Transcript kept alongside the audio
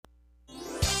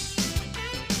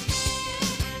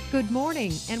Good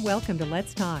morning and welcome to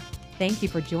Let's Talk. Thank you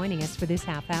for joining us for this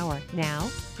half hour. Now,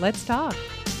 let's talk.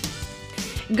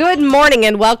 Good morning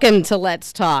and welcome to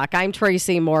Let's Talk. I'm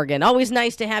Tracy Morgan. Always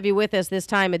nice to have you with us this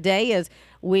time of day as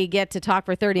we get to talk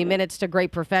for 30 minutes to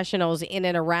great professionals in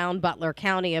and around Butler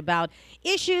County about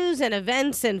issues and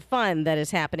events and fun that is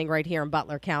happening right here in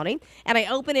Butler County. And I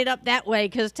open it up that way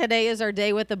because today is our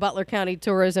day with the Butler County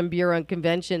Tourism Bureau and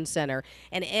Convention Center.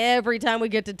 And every time we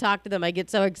get to talk to them, I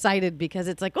get so excited because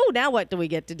it's like, oh, now what do we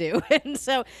get to do? And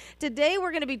so today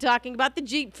we're going to be talking about the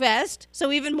Jeep Fest,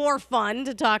 so even more fun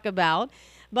to talk about.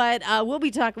 But we'll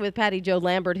be talking with Patti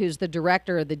Lambert, who's the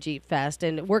director of the Jeep Fest,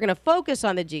 and we're going to focus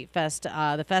on the Jeep Fest,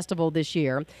 the festival this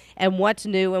year, and what's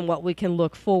new and what we can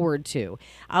look forward to.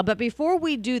 But before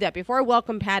we do that, before I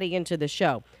welcome Patti into the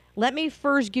show, let me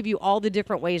first give you all the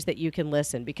different ways that you can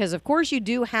listen, because, of course, you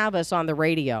do have us on the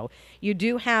radio. You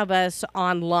do have us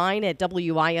online at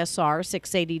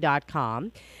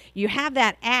WISR680.com. You have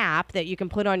that app that you can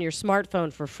put on your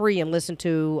smartphone for free and listen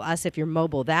to us if you're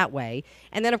mobile that way.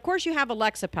 And then, of course, you have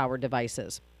Alexa-powered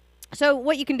devices. So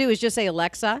what you can do is just say,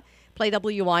 Alexa, play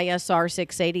WISR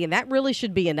 680, and that really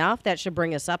should be enough. That should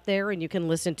bring us up there, and you can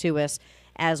listen to us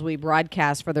as we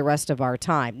broadcast for the rest of our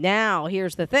time. Now,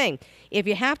 here's the thing. If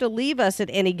you have to leave us at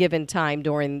any given time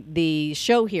during the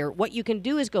show here, what you can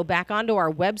do is go back onto our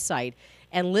website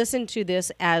and listen to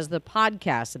this as the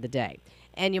podcast of the day.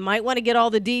 And you might want to get all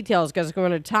the details because we're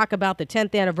going to talk about the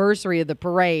 10th anniversary of the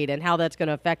parade and how that's going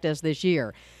to affect us this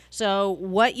year. So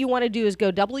what you want to do is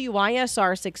go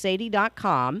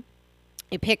WISR680.com.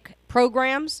 You pick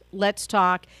programs, Let's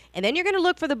Talk, and then you're going to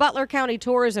look for the Butler County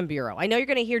Tourism Bureau. I know you're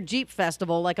going to hear Jeep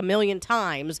Festival like a million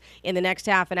times in the next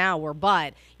half an hour,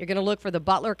 but you're going to look for the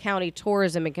Butler County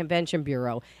Tourism and Convention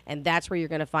Bureau, and that's where you're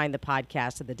going to find the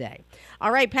podcast of the day.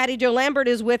 All right, Patti Lambert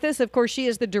is with us. Of course, she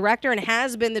is the director and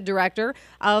has been the director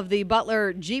of the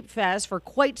Butler Jeep Fest for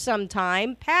quite some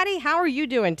time. Patti, how are you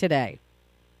doing today?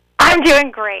 I'm doing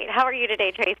great. How are you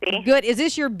today, Tracy? Good. Is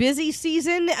this your busy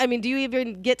season? I mean, do you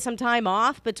even get some time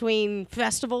off between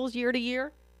festivals year to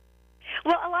year?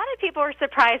 Well, a lot of people are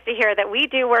surprised to hear that we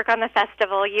do work on the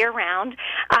festival year-round.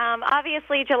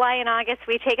 Obviously, July and August,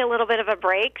 we take a little bit of a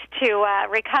break to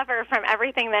recover from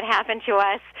everything that happened to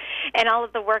us and all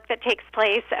of the work that takes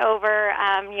place over,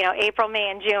 April, May,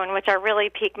 and June, which are really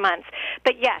peak months.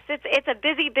 But, yes, it's a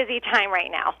busy, busy time right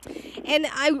now. And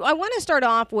I want to start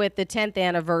off with the 10th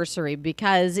anniversary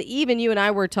because even you and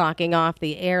I were talking off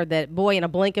the air that, boy, in a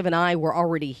blink of an eye, we're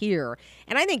already here.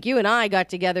 And I think you and I got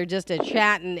together just to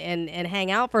chat and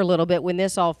hang out for a little bit when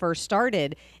this all first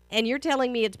started. And you're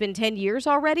telling me it's been 10 years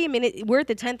already? I mean, we're at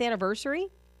the 10th anniversary?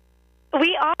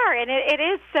 We are, and it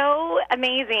is so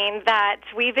amazing that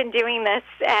we've been doing this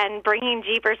and bringing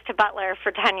Jeepers to Butler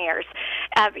for 10 years.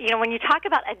 When you talk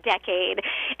about a decade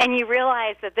and you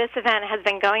realize that this event has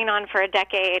been going on for a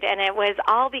decade, and it was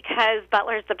all because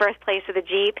Butler's the birthplace of the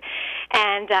Jeep,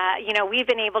 and, we've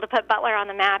been able to put Butler on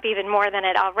the map even more than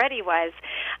it already was.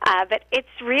 But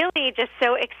it's really just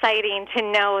so exciting to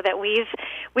know that we've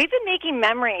been making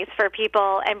memories for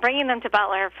people and bringing them to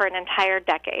Butler for an entire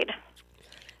decade.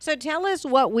 So tell us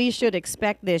what we should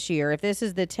expect this year if this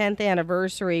is the 10th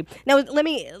anniversary. Now, let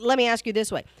me ask you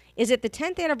this way. Is it the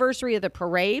 10th anniversary of the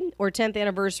parade or 10th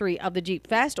anniversary of the Jeep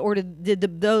Fest, or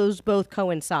did those both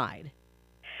coincide?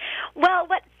 Well,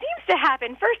 what seems to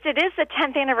happen, first, it is the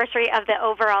 10th anniversary of the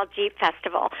overall Jeep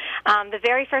Festival. The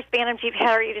very first Bantam Jeep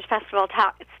Heritage Festival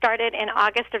started in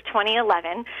August of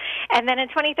 2011, and then in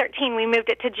 2013 we moved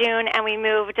it to June, and we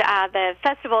moved the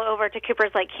festival over to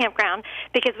Cooper's Lake Campground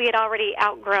because we had already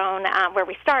outgrown where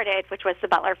we started, which was the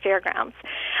Butler Fairgrounds.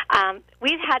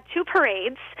 We've had two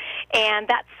parades, and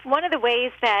that's one of the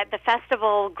ways that the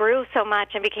festival grew so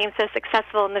much and became so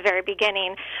successful in the very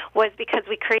beginning was because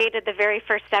we created the very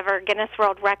first ever Guinness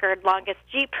World Record longest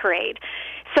Jeep parade.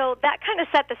 So that kind of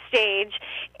set the stage,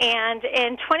 and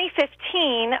in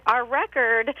 2015, our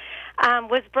record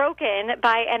was broken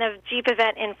by a Jeep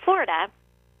event in Florida.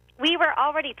 We were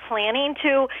already planning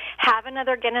to have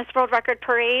another Guinness World Record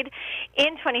parade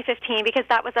in 2015 because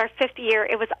that was our 5th year.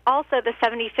 It was also the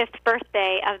 75th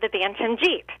birthday of the Bantam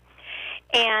Jeep.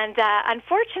 And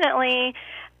unfortunately,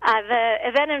 the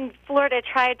event in Florida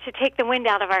tried to take the wind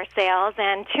out of our sails,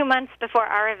 and 2 months before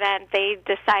our event, they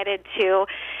decided to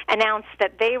announce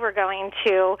that they were going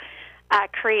to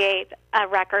create a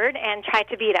record and try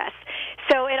to beat us.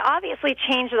 So it obviously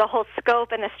changed the whole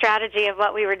scope and the strategy of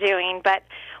what we were doing, but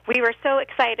we were so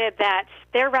excited that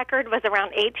their record was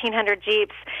around 1,800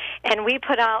 Jeeps, and we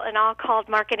put out an all-called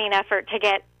marketing effort to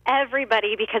get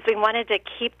everybody because we wanted to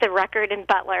keep the record in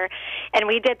Butler, and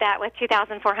we did that with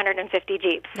 2,450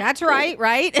 Jeeps. That's right?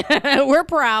 We're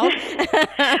proud.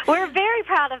 We're very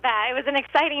proud of that. It was an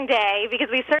exciting day because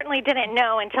we certainly didn't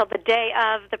know until the day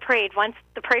of the parade, once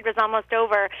the parade was almost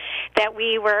over, that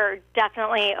we were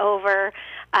definitely over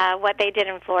what they did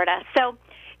in Florida. So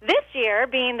this year,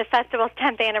 being the festival's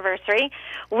 10th anniversary,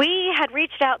 we had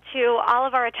reached out to all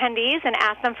of our attendees and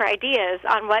asked them for ideas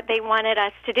on what they wanted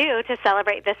us to do to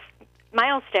celebrate this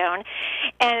milestone,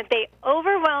 and they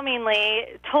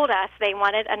overwhelmingly told us they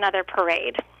wanted another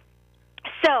parade.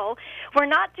 So we're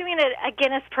not doing a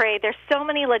Guinness parade. There's so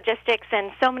many logistics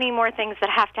and so many more things that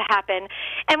have to happen.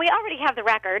 And we already have the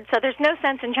record, so there's no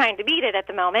sense in trying to beat it at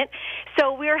the moment.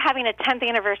 So we're having a 10th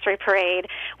anniversary parade,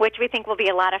 which we think will be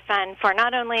a lot of fun for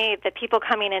not only the people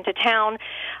coming into town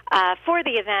for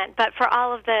the event, but for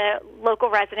all of the local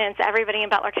residents, everybody in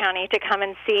Butler County, to come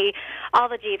and see all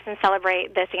the Jeeps and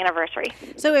celebrate this anniversary.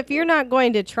 So if you're not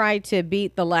going to try to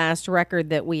beat the last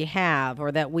record that we have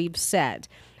or that we've set,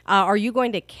 are you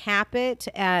going to cap it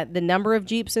at the number of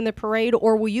Jeeps in the parade,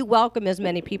 or will you welcome as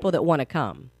many people that want to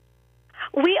come?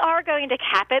 We are going to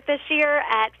cap it this year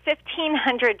at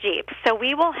 1,500 Jeeps. So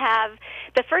we will have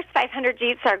the first 500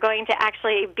 Jeeps are going to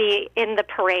actually be in the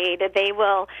parade. They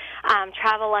will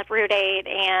travel up Route 8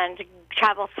 and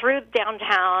travel through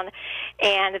downtown,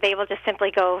 and they will just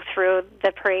simply go through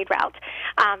the parade route.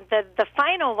 The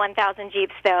final 1,000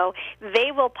 Jeeps, though,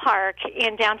 they will park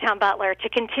in downtown Butler to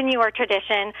continue our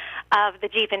tradition of the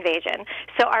Jeep invasion.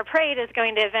 So our parade is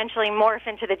going to eventually morph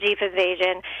into the Jeep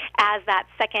invasion as that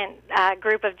second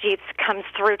group of Jeeps comes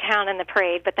through town in the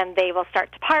parade, but then they will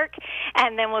start to park,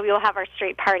 and then we will have our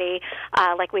street party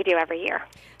like we do every year.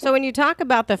 So when you talk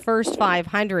about the first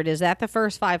 500, is that the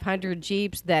first 500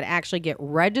 Jeeps that actually get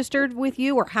registered with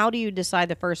you, or how do you decide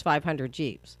the first 500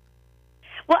 Jeeps?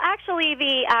 Well, actually,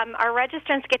 our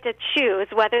registrants get to choose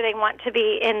whether they want to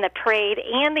be in the parade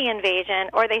and the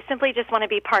invasion, or they simply just want to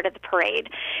be part of the parade.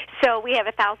 So we have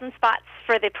 1,000 spots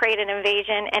for the parade and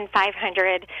invasion and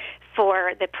 500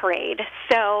 for the parade.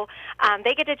 So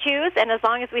they get to choose, and as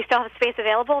long as we still have space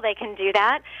available, they can do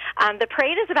that. The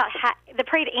parade is about the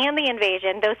parade and the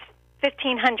invasion, those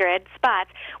 1,500 spots,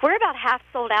 we're about half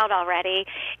sold out already,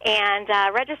 and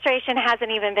registration hasn't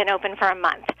even been open for a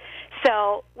month.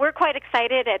 So we're quite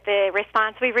excited at the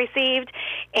response we've received,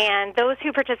 and those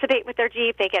who participate with their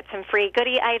Jeep, they get some free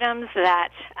goodie items that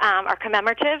are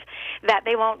commemorative that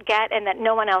they won't get and that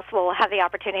no one else will have the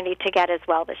opportunity to get as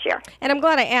well this year. And I'm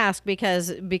glad I asked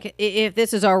because if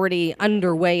this is already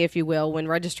underway, if you will, when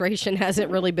registration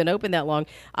hasn't really been open that long,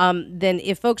 then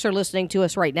if folks are listening to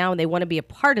us right now and they want to be a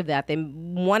part of that, they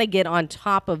want to get on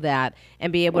top of that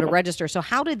and be able to register. So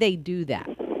how do they do that?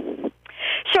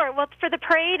 Sure. Well, for the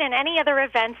parade and any other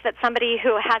events that somebody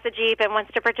who has a Jeep and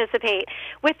wants to participate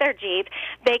with their Jeep,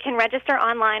 they can register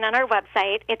online on our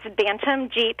website. It's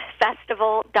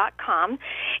bantamjeepfestival.com,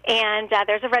 and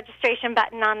there's a registration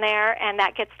button on there, and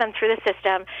that gets them through the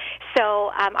system.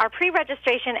 So our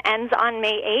pre-registration ends on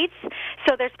May 8th,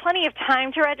 so there's plenty of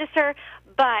time to register,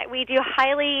 but we do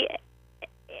highly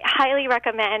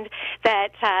recommend that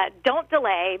don't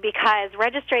delay, because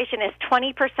registration is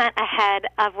 20% ahead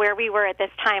of where we were at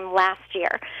this time last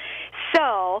year.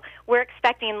 So we're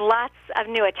expecting lots of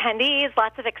new attendees,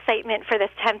 lots of excitement for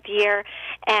this 10th year,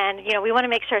 and we want to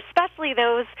make sure, especially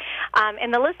those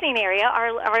in the listening area,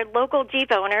 our local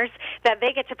Jeep owners, that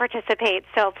they get to participate.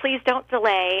 So please don't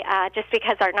delay, just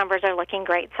because our numbers are looking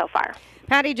great so far.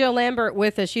 Patti Jo Lambert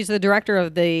with us. She's the director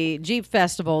of the Jeep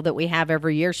Festival that we have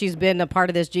every year. She's been a part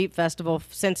of this Jeep Festival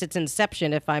since its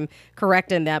inception, if I'm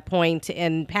correct in that point.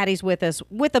 And Patti's with us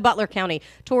with the Butler County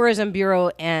Tourism Bureau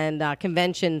and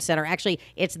Convention Center. Actually,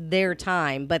 it's their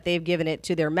time, but they've given it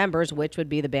to their members, which would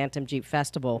be the Bantam Jeep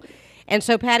Festival. And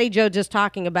so Patti Jo just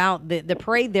talking about the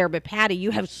parade there, but Patti,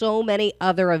 you have so many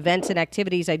other events and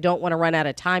activities. I don't want to run out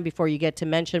of time before you get to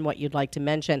mention what you'd like to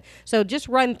mention. So just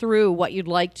run through what you'd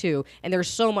like to, and there's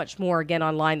so much more, again,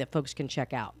 online that folks can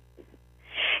check out.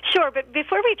 Sure, but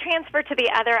before we transfer to the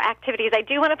other activities, I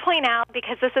do want to point out,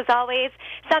 because this is always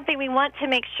something we want to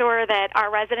make sure that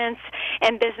our residents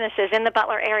and businesses in the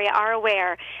Butler area are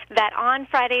aware, that on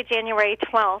Friday, January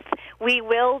 12th, we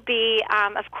will be,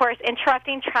 of course,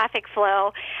 interrupting traffic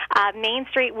flow. Main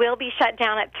Street will be shut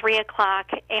down at 3 o'clock,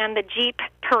 and the Jeep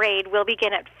parade will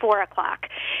begin at 4 o'clock.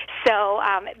 So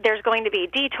there's going to be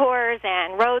detours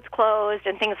and roads closed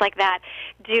and things like that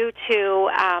due to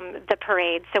the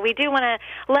parade. So we do want to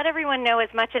let everyone know as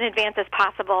much in advance as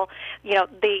possible. You know,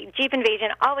 the Jeep Invasion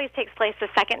always takes place the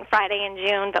second Friday in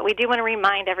June, but we do want to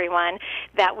remind everyone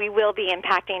that we will be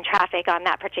impacting traffic on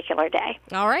that particular day.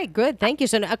 All right, good. Thank you.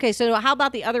 So how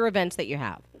about the other events that you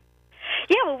have?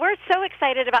 Yeah, well, we're so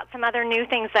excited about some other new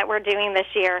things that we're doing this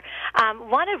year,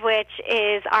 one of which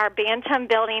is our Bantam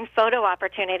Building photo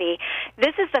opportunity.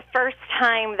 This is the first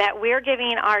time that we're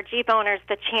giving our Jeep owners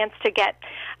the chance to get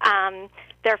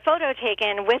their photo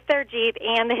taken with their Jeep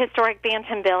and the historic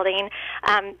Bantam Building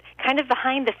kind of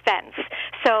behind the fence.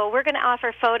 So we're going to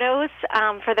offer photos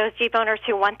for those Jeep owners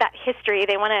who want that history.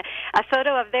 They want a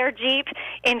photo of their Jeep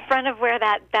in front of where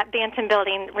that Bantam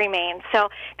Building remains. So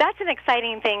that's an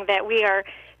exciting thing that we are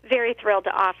very thrilled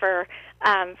to offer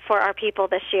for our people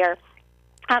this year.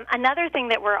 Another thing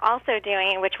that we're also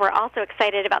doing, which we're also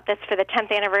excited about this for the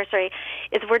 10th anniversary,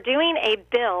 is we're doing a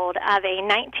build of a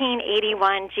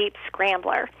 1981 Jeep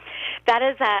Scrambler. That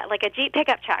is like a Jeep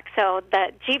pickup truck. So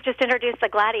the Jeep just introduced the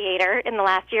Gladiator in the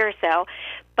last year or so,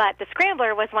 but the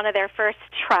Scrambler was one of their first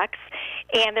trucks,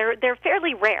 and they're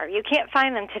fairly rare. You can't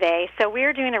find them today. So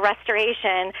we're doing a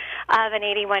restoration of an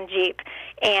 81 Jeep,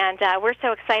 and we're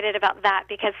so excited about that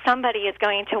because somebody is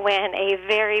going to win a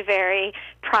very, very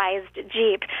prized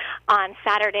Jeep on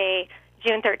Saturday,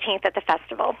 June 13th at the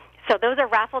festival. So those are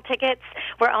raffle tickets.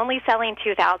 We're only selling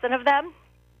 2,000 of them.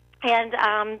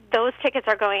 And those tickets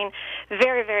are going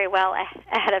very, very well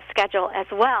ahead of schedule as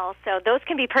well. So those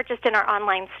can be purchased in our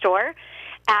online store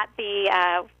at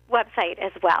the website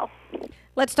as well.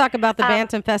 Let's talk about the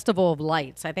Bantam Festival of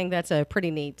Lights. I think that's a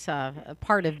pretty neat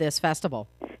part of this festival.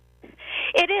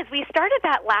 It is. We started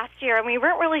that last year, and we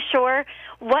weren't really sure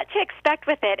what to expect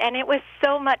with it, and it was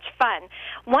so much fun.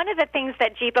 One of the things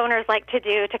that Jeep owners like to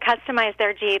do to customize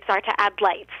their Jeeps are to add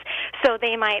lights. So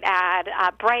they might add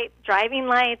bright driving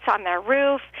lights on their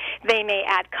roof. They may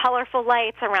add colorful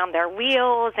lights around their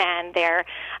wheels and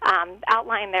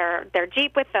outline their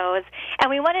Jeep with those. And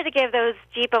we wanted to give those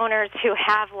Jeep owners who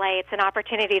have lights an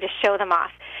opportunity to show them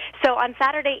off. So on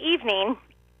Saturday evening,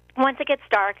 once it gets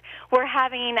dark, we're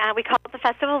having, we call it the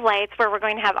Festival of Lights, where we're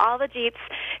going to have all the Jeeps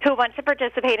who want to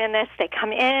participate in this. They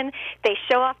come in, they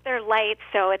show off their lights,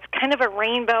 so it's kind of a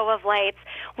rainbow of lights.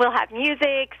 We'll have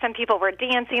music. Some people were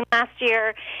dancing last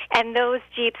year, and those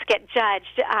Jeeps get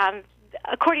judged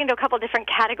according to a couple different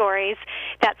categories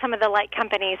that some of the light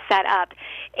companies set up.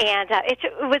 And it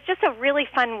was just a really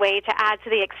fun way to add to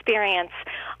the experience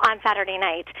on Saturday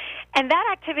night. And that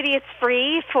activity is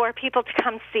free for people to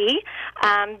come see.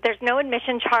 There's no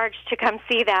admission charge to come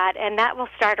see that, and that will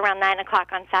start around 9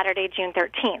 o'clock on Saturday, June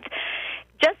 13th.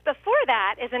 Just before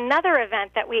that is another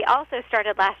event that we also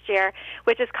started last year,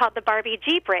 which is called the Barbie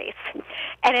Jeep Race.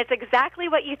 And it's exactly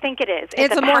what you think it is.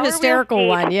 It's a more hysterical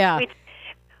one, yeah.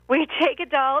 We take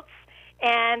adults,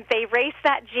 and they race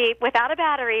that Jeep without a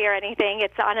battery or anything.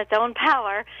 It's on its own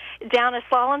power down a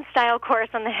slalom-style course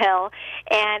on the hill,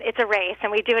 and it's a race,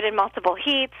 and we do it in multiple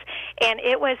heats, and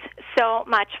it was so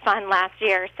much fun last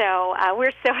year. So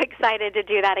we're so excited to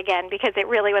do that again because it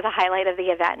really was a highlight of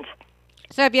the event.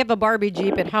 So if you have a Barbie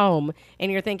Jeep at home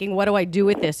and you're thinking, what do I do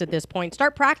with this at this point?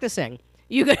 Start practicing.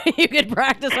 You could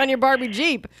practice on your Barbie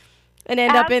Jeep. And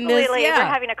end up in this, yeah. We're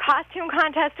having a costume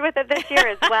contest with it this year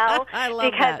as well. I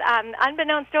love because, that.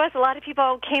 Unbeknownst to us, a lot of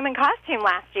people came in costume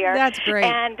last year. That's great.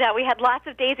 And we had lots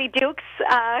of Daisy Dukes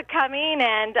coming,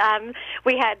 and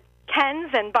we had Kens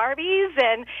and Barbies,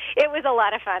 and it was a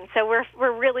lot of fun. So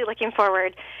we're really looking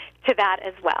forward to that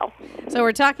as well. So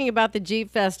we're talking about the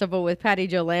Jeep Festival with Patti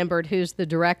Jo Lambert, who's the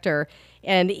director.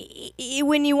 And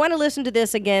when you want to listen to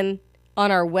this again, on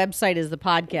our website is the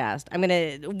podcast. I'm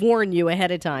going to warn you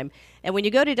ahead of time. And when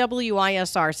you go to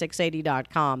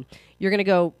WISR680.com, you're going to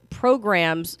go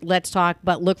programs, Let's Talk,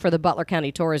 but look for the Butler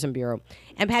County Tourism Bureau.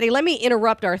 And Patti, let me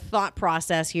interrupt our thought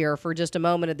process here for just a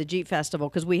moment of the Jeep Festival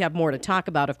because we have more to talk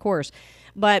about, of course.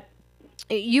 But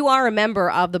you are a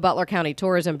member of the Butler County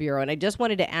Tourism Bureau, and I just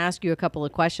wanted to ask you a couple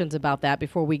of questions about that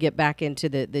before we get back into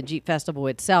the Jeep Festival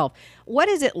itself. What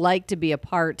is it like to be a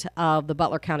part of the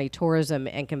Butler County Tourism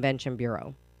and Convention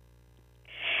Bureau?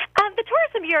 The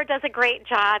Tourism Bureau does a great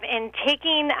job in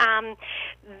taking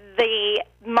the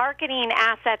marketing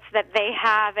assets that they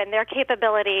have and their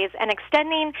capabilities and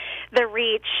extending the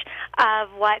reach of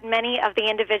what many of the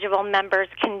individual members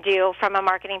can do from a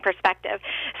marketing perspective.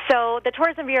 So the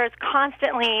Tourism Bureau is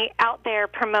constantly out there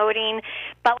promoting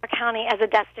Butler County as a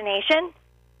destination.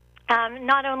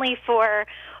 not only for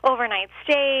overnight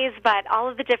stays, but all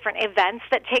of the different events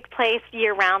that take place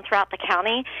year-round throughout the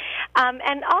county,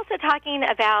 and also talking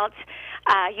about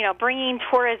bringing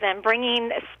tourism,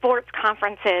 bringing sports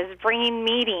conferences, bringing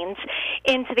meetings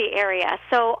into the area.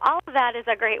 So all of that is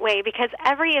a great way, because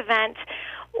every event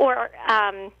or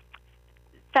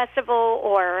festival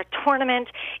or tournament,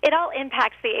 it all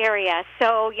impacts the area.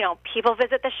 So, people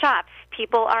visit the shops,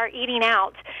 people are eating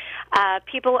out,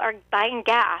 people are buying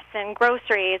gas and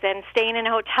groceries and staying in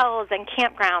hotels and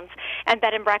campgrounds and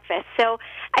bed and breakfast. So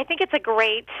I think it's a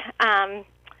great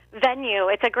venue.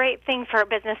 It's a great thing for a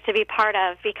business to be part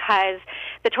of, because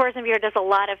the Tourism Bureau does a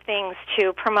lot of things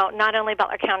to promote not only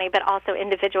Butler County but also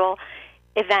individual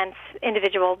events,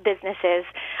 individual businesses,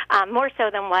 more so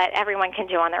than what everyone can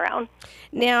do on their own.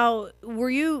 Now, were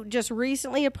you just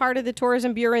recently a part of the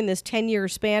Tourism Bureau in this 10-year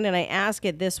span? And I ask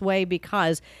it this way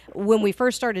because when we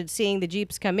first started seeing the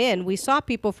Jeeps come in, we saw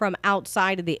people from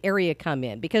outside of the area come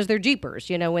in because they're Jeepers.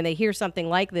 When they hear something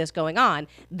like this going on,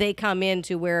 they come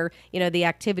into where, the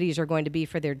activities are going to be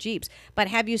for their Jeeps. But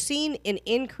have you seen an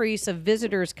increase of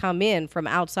visitors come in from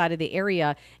outside of the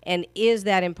area? And is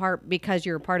that in part because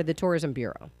you're a part of the Tourism Bureau?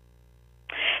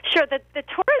 Sure. The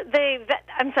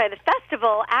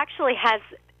festival actually has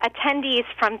attendees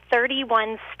from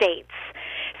 31 states.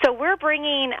 So we're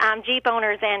bringing Jeep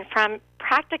owners in from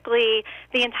practically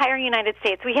the entire United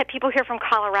States. We had people here from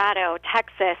Colorado,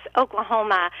 Texas,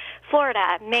 Oklahoma,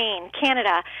 Florida, Maine,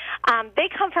 Canada. They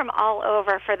come from all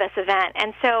over for this event.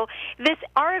 And so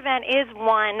our event is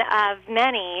one of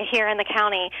many here in the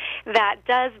county that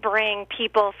does bring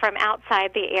people from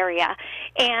outside the area.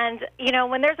 And,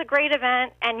 when there's a great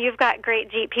event and you've got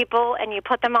great Jeep people and you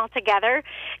put them all together,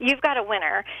 you've got a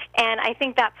winner. And I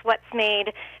think that's what's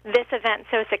made this event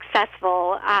so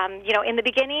successful. In the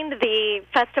beginning, the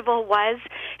festival was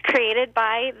created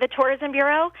by the Tourism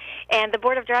Bureau, and the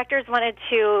Board of Directors wanted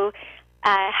to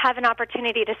have an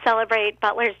opportunity to celebrate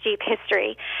Butler's Jeep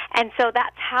history. And so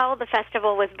that's how the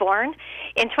festival was born.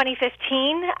 In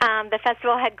 2015, the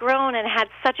festival had grown and had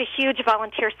such a huge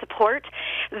volunteer support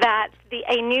that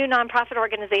a new nonprofit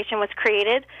organization was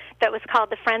created that was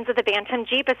called the Friends of the Bantam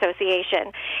Jeep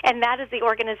Association. And that is the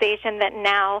organization that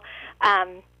now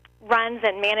runs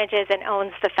and manages and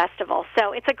owns the festival.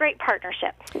 So it's a great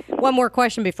partnership. One more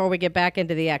question before we get back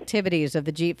into the activities of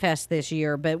the Jeep Fest this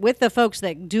year. But with the folks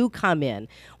that do come in,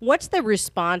 what's the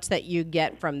response that you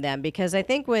get from them? Because I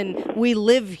think when we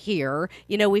live here,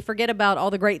 we forget about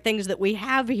all the great things that we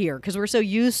have here because we're so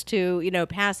used to,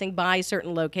 passing by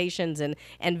certain locations and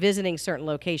visiting certain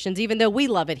locations, even though we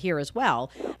love it here as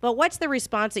well. But what's the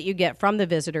response that you get from the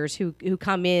visitors who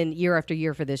come in year after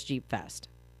year for this Jeep Fest?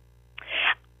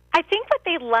 I think what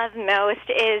they love most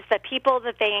is the people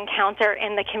that they encounter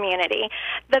in the community.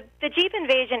 The Jeep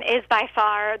Invasion is by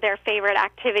far their favorite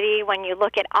activity when you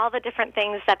look at all the different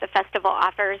things that the festival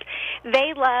offers.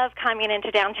 They love coming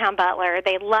into downtown Butler.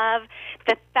 They love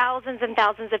the thousands and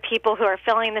thousands of people who are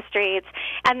filling the streets,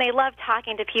 and they love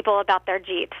talking to people about their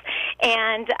Jeeps.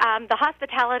 And the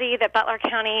hospitality that Butler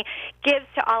County gives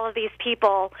to all of these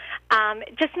people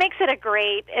just makes it a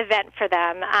great event for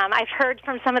them. I've heard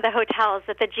from some of the hotels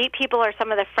that the Jeep people are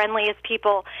some of the friendliest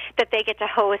people that they get to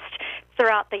host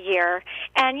throughout the year.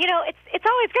 And, it's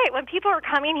always great when people are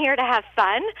coming here to have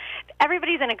fun.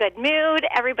 Everybody's in a good mood.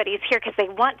 Everybody's here because they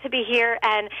want to be here.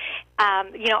 And,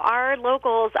 our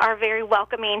locals are very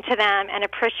welcoming to them and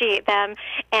appreciate them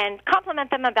and compliment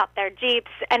them about their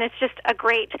Jeeps. And it's just a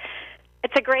great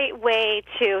way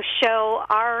to show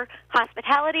our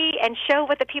hospitality and show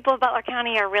what the people of Butler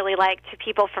County are really like to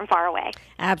people from far away.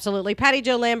 Absolutely. Patti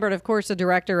Jo Lambert, of course, the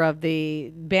director of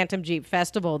the Bantam Jeep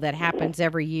Festival that happens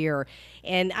every year.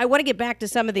 And I want to get back to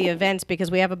some of the events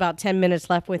because we have about 10 minutes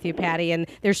left with you, Patti, and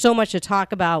there's so much to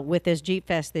talk about with this Jeep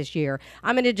Fest this year.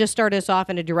 I'm going to just start us off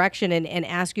in a direction and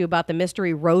ask you about the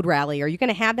Mystery Road Rally. Are you going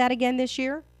to have that again this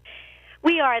year?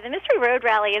 We are. The Mystery Road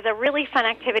Rally is a really fun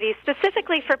activity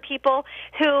specifically for people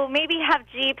who maybe have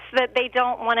Jeeps that they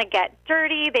don't want to get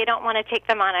dirty, they don't want to take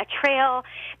them on a trail,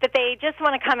 that they just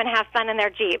want to come and have fun in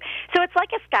their Jeep. So it's like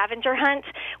a scavenger hunt.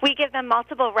 We give them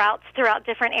multiple routes throughout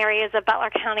different areas of Butler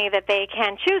County that they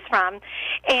can choose from,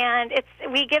 and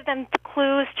we give them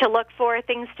clues to look for,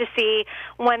 things to see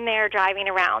when they're driving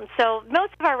around. So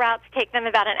most of our routes take them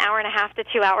about an hour and a half to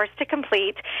 2 hours to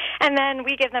complete, and then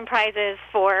we give them prizes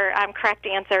for correct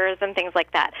answers and things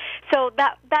like that. So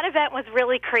that event was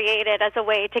really created as a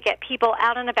way to get people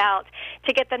out and about,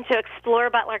 to get them to explore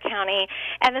Butler County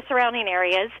and the surrounding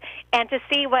areas, and to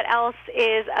see what else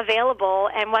is available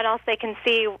and what else they can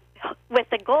see with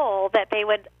the goal that they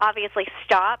would obviously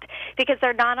stop, because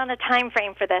they're not on a time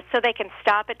frame for this, so they can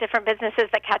stop at different businesses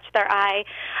that catch their eye,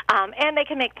 and they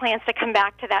can make plans to come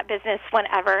back to that business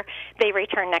whenever they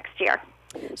return next year.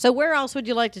 So where else would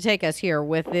you like to take us here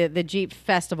with the Jeep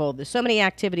Festival? There's so many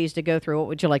activities to go through. What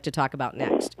would you like to talk about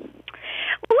next?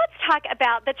 Well, let's talk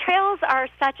about the trails. Are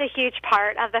such a huge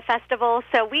part of the festival.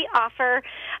 So we offer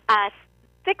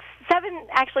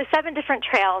seven different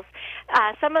trails.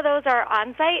 Some of those are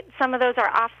on-site, some of those are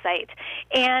off-site.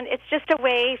 And it's just a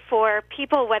way for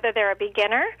people, whether they're a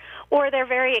beginner or they're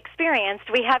very experienced.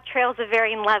 We have trails of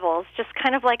varying levels, just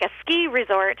kind of like a ski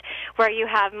resort where you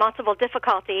have multiple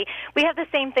difficulty. We have the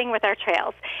same thing with our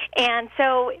trails. And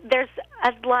so there's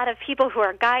a lot of people who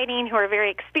are guiding, who are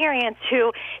very experienced,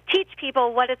 who teach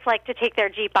people what it's like to take their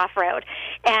Jeep off-road.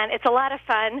 And it's a lot of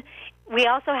fun. We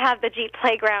also have the Jeep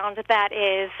Playground that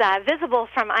is visible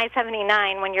from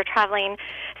I-79 when you're traveling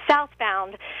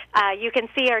southbound. You can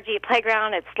see our Jeep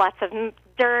Playground. It's lots of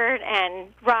dirt and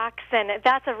rocks, and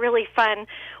that's a really fun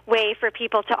way for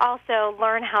people to also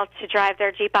learn how to drive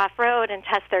their Jeep off-road and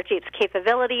test their Jeep's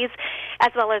capabilities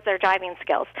as well as their driving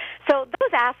skills. So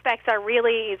those aspects are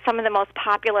really some of the most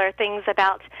popular things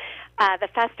about the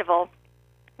festival.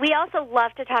 We also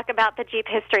love to talk about the Jeep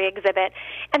History Exhibit,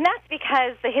 and that's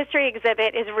because the History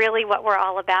Exhibit is really what we're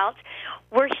all about.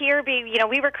 We're here,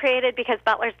 we were created because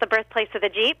Butler's the birthplace of the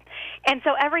Jeep, and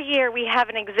so every year we have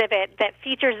an exhibit that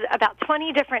features about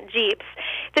 20 different Jeeps.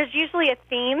 There's usually a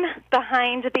theme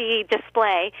behind the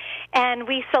display, and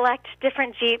we select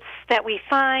different Jeeps that we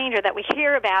find or that we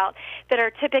hear about that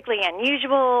are typically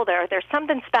unusual, there's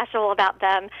something special about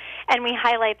them, and we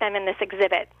highlight them in this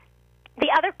exhibit. The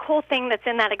other cool thing that's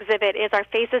in that exhibit is our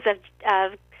Faces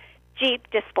of Jeep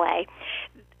display.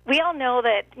 We all know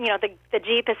that the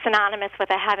Jeep is synonymous with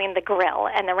having the grill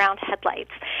and the round headlights.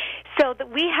 So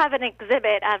we have an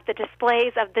exhibit of the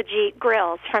displays of the Jeep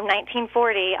grills from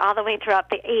 1940 all the way throughout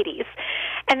the 80s,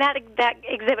 and that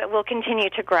exhibit will continue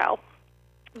to grow.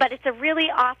 But it's a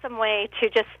really awesome way to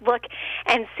just look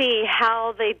and see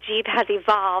how the Jeep has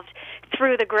evolved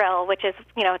through the grill, which is,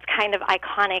 it's kind of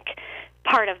iconic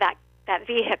part of that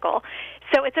vehicle.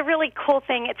 So it's a really cool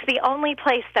thing. It's the only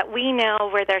place that we know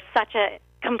where there's such a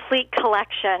complete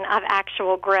collection of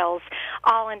actual grills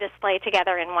all in display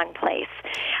together in one place.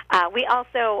 We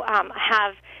also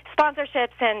have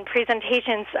sponsorships and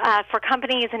presentations for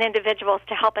companies and individuals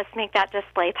to help us make that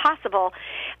display possible,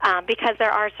 because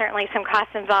there are certainly some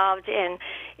costs involved in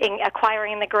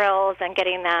acquiring the grills and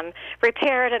getting them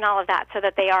repaired and all of that so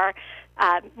that they are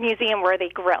museum-worthy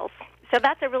grills. So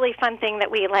that's a really fun thing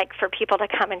that we like for people to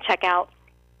come and check out.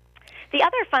 The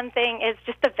other fun thing is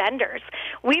just the vendors.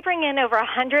 We bring in over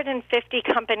 150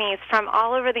 companies from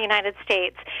all over the United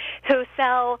States who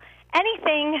sell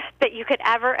anything that you could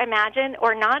ever imagine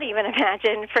or not even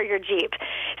imagine for your Jeep.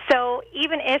 So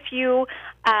even if you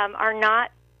are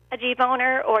not a Jeep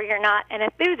owner or you're not an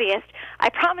enthusiast, I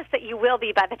promise that you will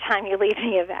be by the time you leave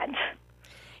the event.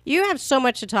 You have so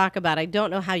much to talk about. I don't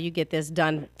know how you get this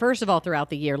done, first of all, throughout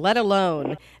the year, let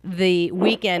alone the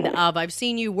weekend of. I've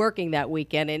seen you working that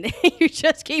weekend, and you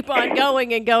just keep on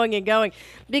going and going and going.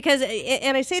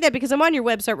 And I say that because I'm on your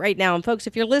website right now. And, folks,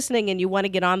 if you're listening and you want to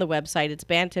get on the website, it's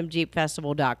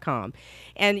bantamjeepfestival.com.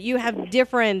 And you have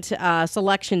different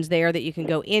selections there that you can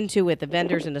go into with the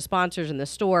vendors and the sponsors in the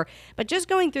store. But just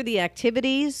going through the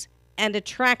activities and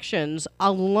attractions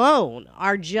alone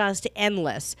are just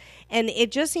endless. And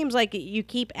it just seems like you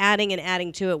keep adding and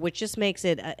adding to it, which just makes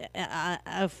it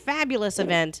a fabulous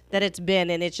event that it's been,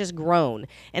 and it's just grown.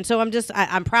 And so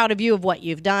I'm proud of you of what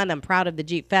you've done. I'm proud of the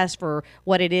Jeep Fest for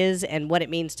what it is and what it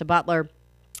means to Butler.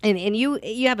 And you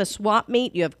have a swap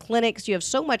meet, you have clinics, you have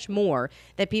so much more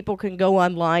that people can go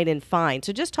online and find.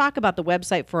 So just talk about the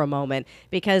website for a moment,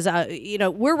 because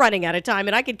we're running out of time,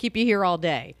 and I could keep you here all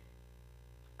day.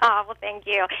 Oh, well, thank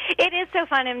you. It is so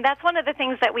fun, and that's one of the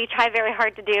things that we try very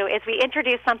hard to do is we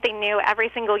introduce something new every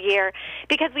single year,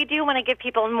 because we do want to give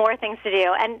people more things to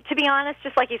do. And to be honest,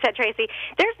 just like you said, Tracy,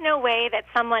 there's no way that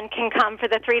someone can come for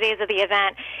the 3 days of the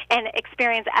event and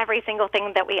experience every single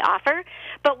thing that we offer.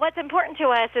 But what's important to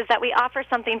us is that we offer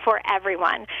something for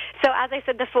everyone. So as I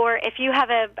said before, if you have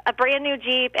a brand new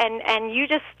Jeep and you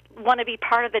just want to be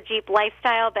part of the Jeep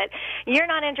lifestyle, but you're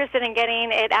not interested in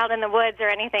getting it out in the woods or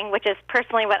anything, which is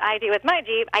personally what I do with my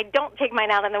Jeep. I don't take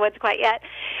mine out in the woods quite yet,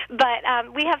 but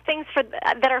we have things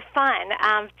that are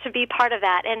fun to be part of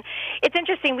that. And it's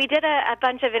interesting, we did a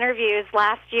bunch of interviews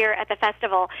last year at the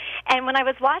festival, and when I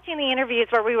was watching the interviews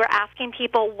where we were asking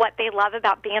people what they love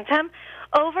about Bantam,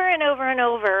 over and over and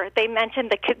over, they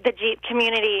mentioned the Jeep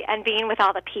community and being with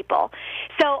all the people.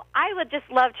 So I would just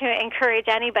love to encourage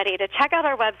anybody to check out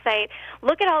our website,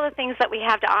 look at all the things that we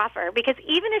have to offer, because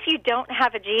even if you don't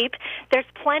have a Jeep, there's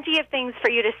plenty of things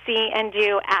for you to see and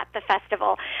do at the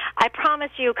festival. I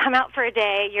promise you, come out for a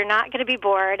day, you're not going to be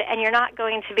bored, and you're not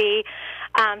going to be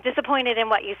disappointed in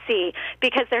what you see,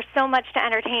 because there's so much to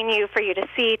entertain you, for you to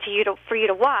see, for you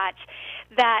to watch,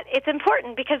 that it's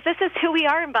important, because this is who we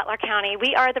are in Butler County.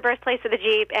 We are the birthplace of the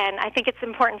Jeep, and I think it's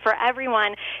important for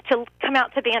everyone to come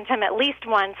out to Bantam at least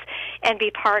once and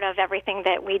be part of everything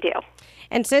that we do.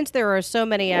 And since there are so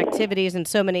many activities and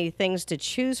so many things to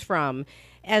choose from,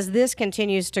 as this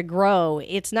continues to grow,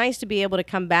 it's nice to be able to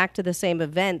come back to the same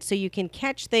event so you can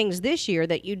catch things this year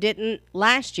that you didn't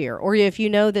last year. Or if you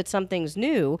know that something's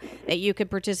new, that you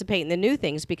could participate in the new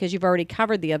things because you've already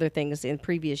covered the other things in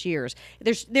previous years.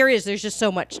 There's just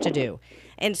so much to do.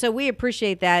 And so we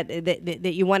appreciate that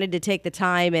you wanted to take the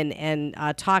time and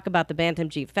talk about the Bantam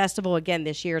Jeep Festival. Again,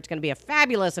 this year it's going to be a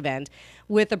fabulous event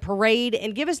with a parade.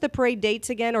 And give us the parade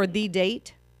dates again, or the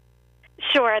date.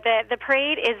 Sure. The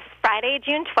parade is Friday,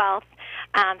 June 12th.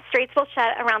 Streets will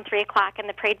shut around 3 o'clock, and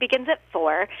the parade begins at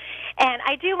 4. And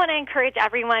I do want to encourage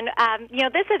everyone,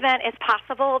 this event is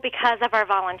possible because of our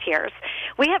volunteers.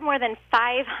 We have more than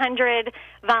 500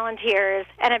 volunteers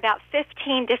and about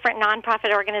 15 different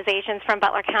nonprofit organizations from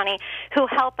Butler County who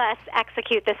help us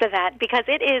execute this event, because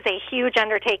it is a huge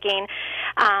undertaking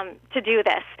to do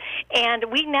this. And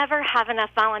we never have enough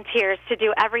volunteers to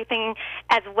do everything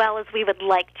as well as we would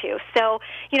like to. So,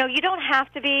 you don't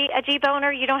have to be a Jeep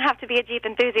owner. You don't have to be a Jeep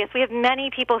enthusiast. We have many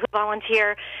people who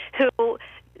volunteer who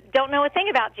don't know a thing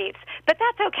about Jeeps. But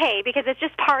that's okay, because it's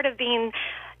just part of being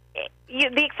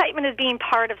the excitement is being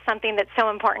part of something that's so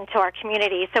important to our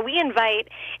community. So we invite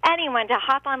anyone to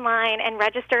hop online and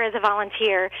register as a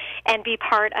volunteer and be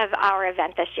part of our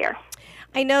event this year.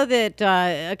 I know that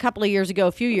a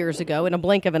few years ago, in a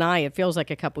blink of an eye, it feels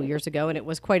like a couple years ago, and it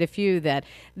was quite a few, that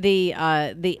the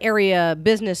area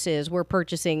businesses were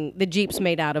purchasing the Jeeps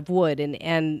made out of wood,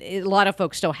 and a lot of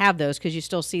folks still have those because you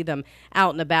still see them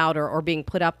out and about or being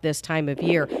put up this time of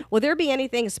year. Will there be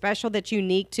anything special that's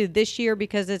unique to this year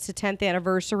because it's the 10th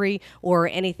anniversary, or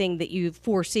anything that you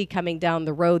foresee coming down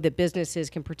the road that businesses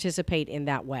can participate in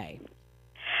that way?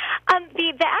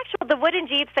 The wooden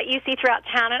Jeeps that you see throughout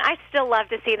town, and I still love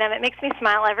to see them. It makes me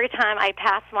smile every time I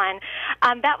pass one.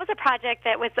 That was a project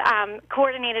that was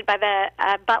coordinated by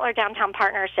the Butler Downtown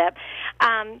Partnership.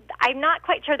 I'm not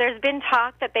quite sure. There's been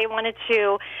talk that they wanted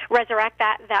to resurrect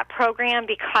that program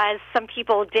because some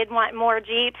people did want more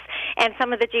Jeeps, and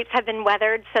some of the Jeeps have been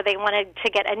weathered, so they wanted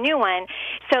to get a new one.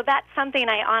 So that's something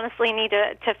I honestly need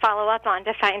to follow up on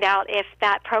to find out if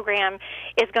that program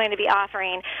is going to be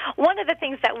offering. One of the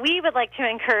things that we would like to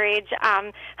encourage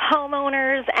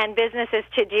homeowners and businesses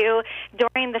to do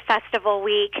during the festival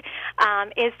week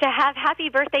is to have Happy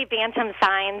Birthday Bantam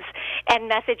signs and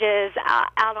messages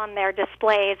out on their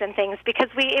displays and things, because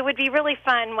it would be really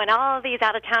fun when all of these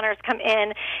out-of-towners come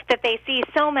in that they see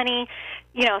so many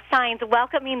signs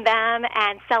welcoming them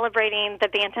and celebrating the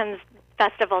Bantam's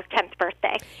Festival's 10th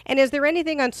birthday. And is there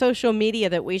anything on social media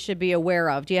that we should be aware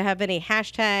of? Do you have any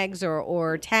hashtags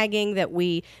or tagging that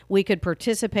we could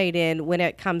participate in when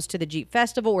it comes to the Jeep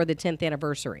Festival or the 10th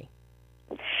anniversary?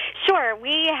 Sure.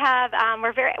 We have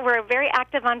we're very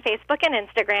active on Facebook and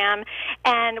Instagram,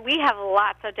 and we have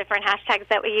lots of different hashtags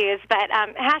that we use. But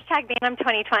hashtag Bantam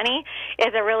 2020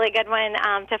 is a really good one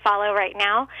to follow right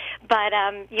now. But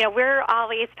we're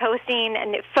always posting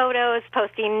photos,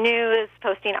 posting news,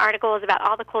 posting articles about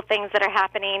all the cool things that are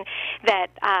happening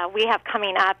that we have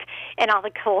coming up, and all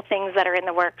the cool things that are in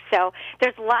the works. So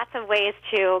there's lots of ways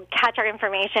to catch our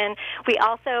information. We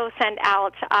also send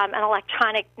out an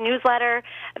electronic newsletter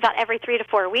about every 3 to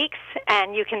 4 weeks,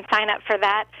 and you can sign up for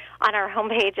that on our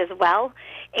homepage as well.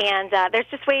 And there's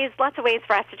just lots of ways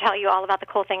for us to tell you all about the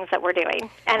cool things that we're doing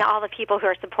and all the people who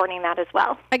are supporting that as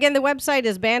well. Again, the website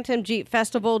is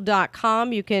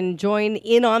bantamjeepfestival.com. You can join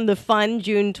in on the fun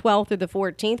June 12th through the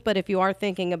 14th, but if you are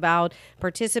thinking about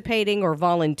participating or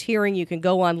volunteering, you can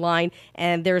go online,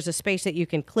 and there's a space that you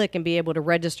can click and be able to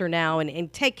register now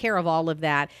and take care of all of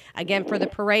that. Again, for the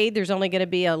parade, there's only going to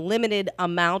be a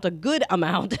good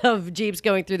amount of Jeeps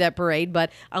going through that parade,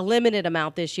 but a limited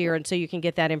amount this year, and so you can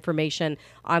get that information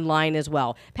online as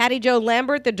well. Patti Jo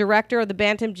Lambert, the director of the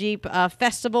Bantam Jeep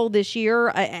Festival this year,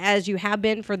 as you have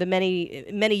been for the many,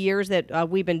 many years that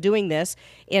we've been doing this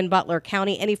in Butler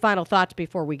County. Any final thoughts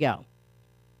before we go?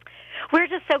 we're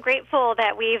just so grateful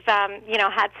that we've,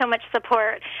 had so much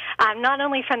support, not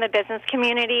only from the business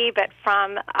community, but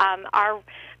from our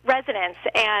residents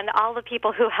and all the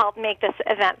people who help make this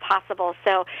event possible.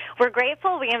 So we're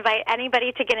grateful. We invite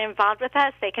anybody to get involved with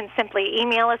us. They can simply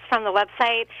email us from the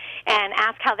website and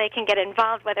ask how they can get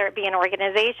involved, whether it be an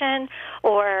organization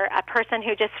or a person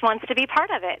who just wants to be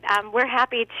part of it. We're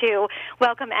happy to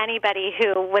welcome anybody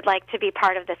who would like to be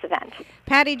part of this event.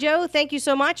 Patti, Joe, thank you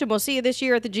so much, and we'll see you this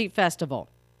year at the Jeep Festival.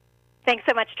 Thanks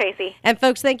so much, Tracy. And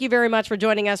folks, thank you very much for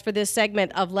joining us for this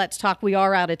segment of Let's Talk. We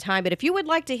are out of time, but if you would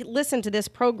like to listen to this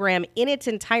program in its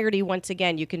entirety once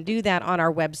again, you can do that on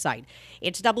our website.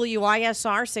 It's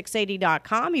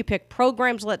WISR680.com. You pick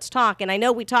Programs Let's Talk, and I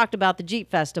know we talked about the Jeep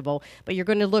Festival, but you're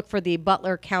going to look for the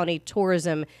Butler County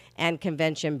Tourism and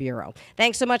Convention Bureau.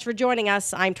 Thanks so much for joining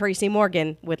us. I'm Tracy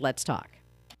Morgan with Let's Talk.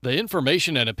 The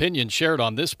information and opinions shared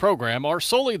on this program are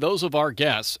solely those of our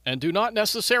guests and do not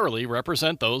necessarily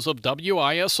represent those of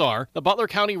WISR, the Butler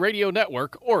County Radio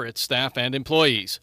Network, or its staff and employees.